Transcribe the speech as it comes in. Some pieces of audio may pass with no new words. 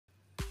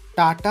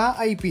Tata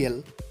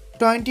IPL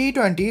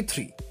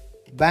 2023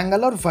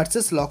 Bangalore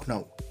vs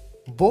Lucknow.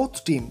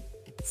 Both team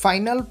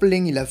final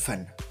playing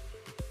 11.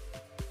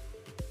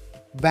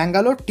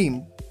 Bangalore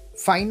team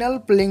final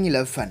playing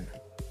 11.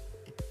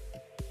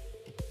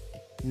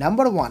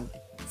 Number 1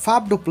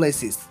 Faf du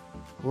Plessis,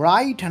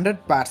 right-handed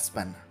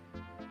batsman.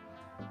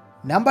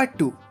 Number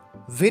 2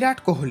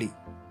 Virat Kohli,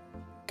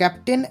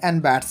 captain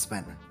and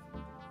batsman.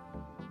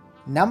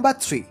 Number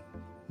 3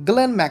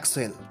 Glenn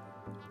Maxwell,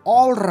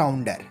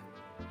 all-rounder.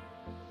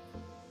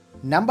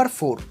 Number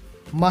 4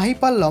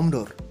 Mahipal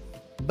Lomror,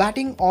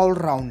 batting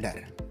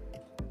all-rounder.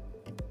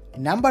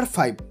 Number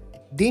 5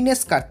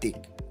 Dinesh Karthik,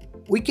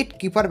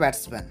 wicket-keeper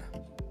batsman.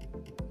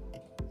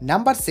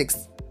 Number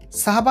 6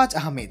 Shahbaz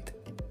Ahmed,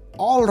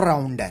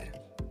 all-rounder.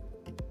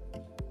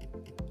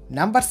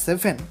 Number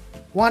 7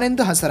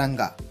 Wanindu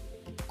Hasaranga,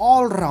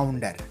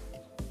 all-rounder.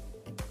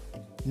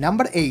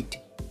 Number 8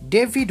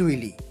 David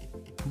Willey,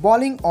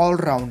 bowling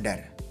all-rounder.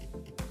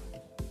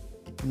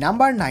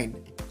 Number 9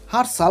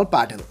 Harshal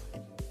Patel,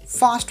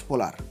 fast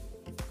bowler.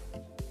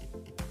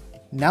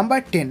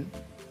 Number 10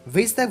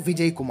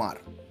 Vijay Kumar,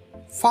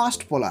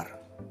 fast bowler.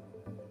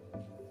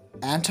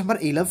 And number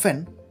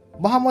 11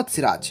 Mohammed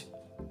Siraj,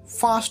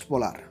 fast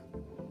bowler.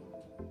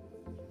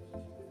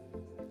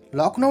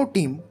 Lucknow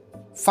team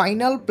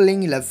final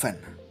playing 11.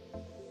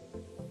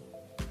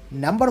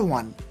 Number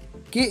 1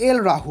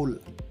 Rahul,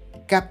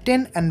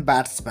 captain and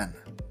batsman.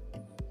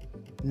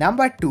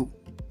 Number 2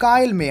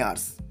 Kyle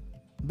Mayers,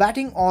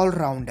 batting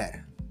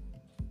all-rounder.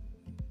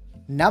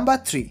 Number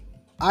 3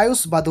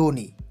 Ayush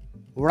Badoni,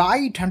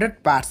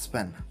 right-handed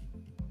batsman.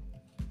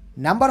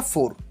 Number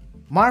 4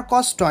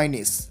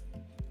 Stoinis,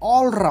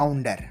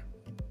 all-rounder.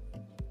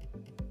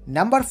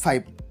 Number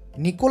 5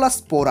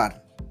 Nicholas Porar,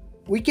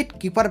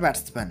 wicket-keeper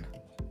batsman.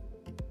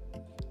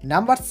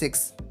 Number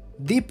 6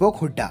 Deepak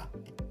Hooda,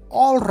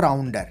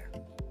 all-rounder.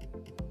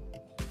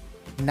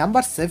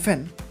 Number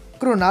 7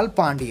 Krunal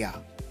Pandya,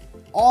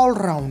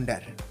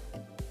 all-rounder.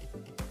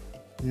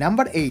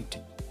 Number 8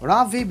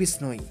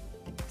 Rawat,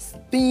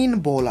 spin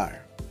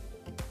bowler.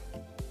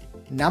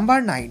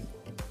 Number 9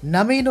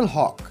 Naminul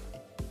Haq,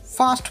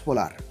 fast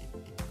bowler.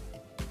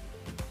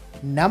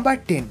 Number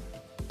 10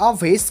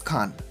 Awais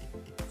Khan,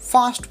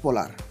 fast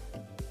bowler.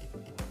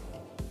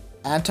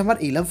 And number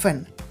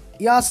 11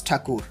 Yas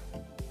Thakur,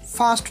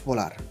 fast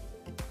bowler.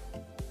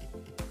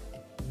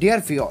 Dear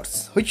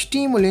viewers, which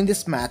team will win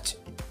this match?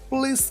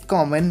 Please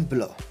comment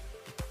below.